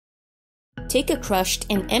Take a crushed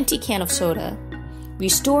and empty can of soda,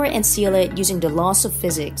 restore and seal it using the laws of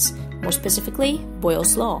physics, more specifically,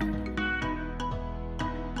 Boyle's law.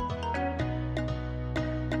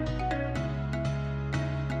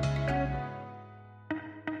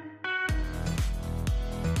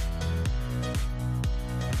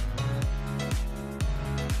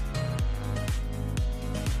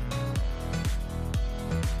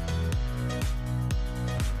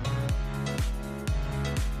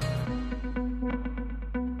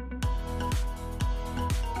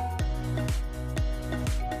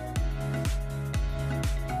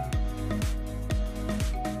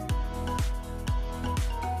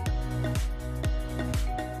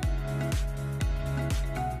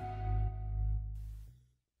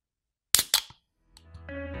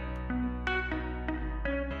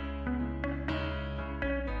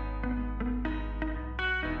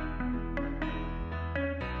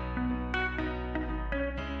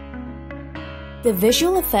 The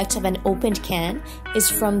visual effect of an opened can is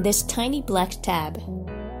from this tiny black tab.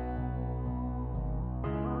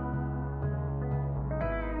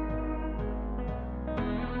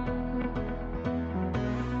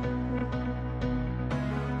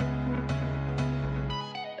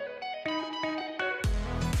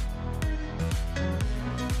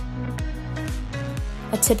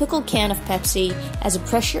 A typical can of Pepsi has a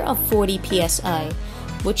pressure of 40 psi,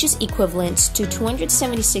 which is equivalent to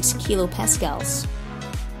 276 kilopascals.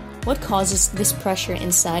 What causes this pressure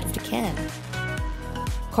inside of the can?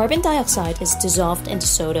 Carbon dioxide is dissolved into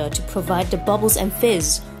soda to provide the bubbles and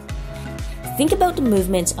fizz. Think about the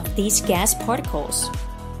movements of these gas particles.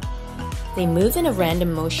 They move in a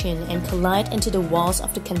random motion and collide into the walls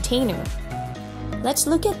of the container. Let's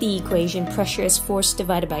look at the equation pressure is force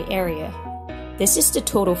divided by area. This is the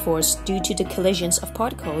total force due to the collisions of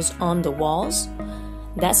particles on the walls.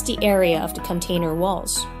 That's the area of the container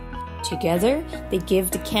walls. Together, they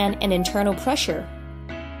give the can an internal pressure.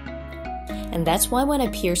 And that's why when I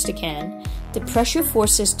pierce the can, the pressure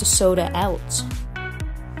forces the soda out.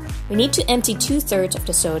 We need to empty 2/3 of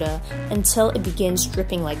the soda until it begins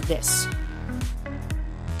dripping like this.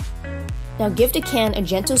 Now give the can a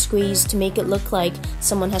gentle squeeze to make it look like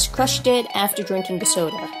someone has crushed it after drinking the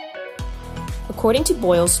soda. According to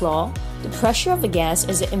Boyle's law, the pressure of a gas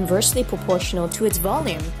is inversely proportional to its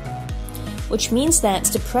volume, which means that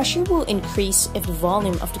the pressure will increase if the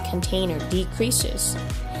volume of the container decreases.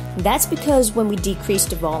 That's because when we decrease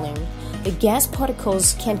the volume, the gas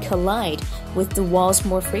particles can collide with the walls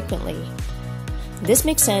more frequently. This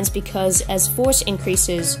makes sense because as force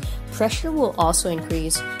increases, pressure will also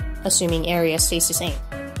increase, assuming area stays the same.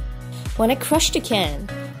 When I crush the can,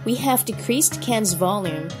 we have decreased the can's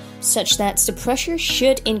volume such that the pressure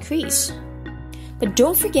should increase. But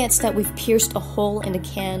don't forget that we've pierced a hole in the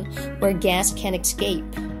can where gas can escape.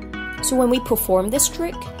 So when we perform this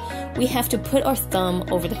trick, we have to put our thumb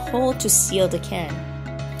over the hole to seal the can.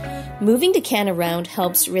 Moving the can around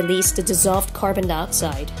helps release the dissolved carbon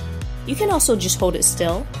dioxide. You can also just hold it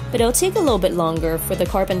still, but it'll take a little bit longer for the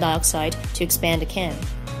carbon dioxide to expand the can.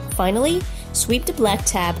 Finally, sweep the black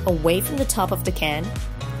tab away from the top of the can.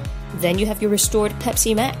 Then you have your restored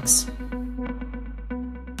Pepsi Max.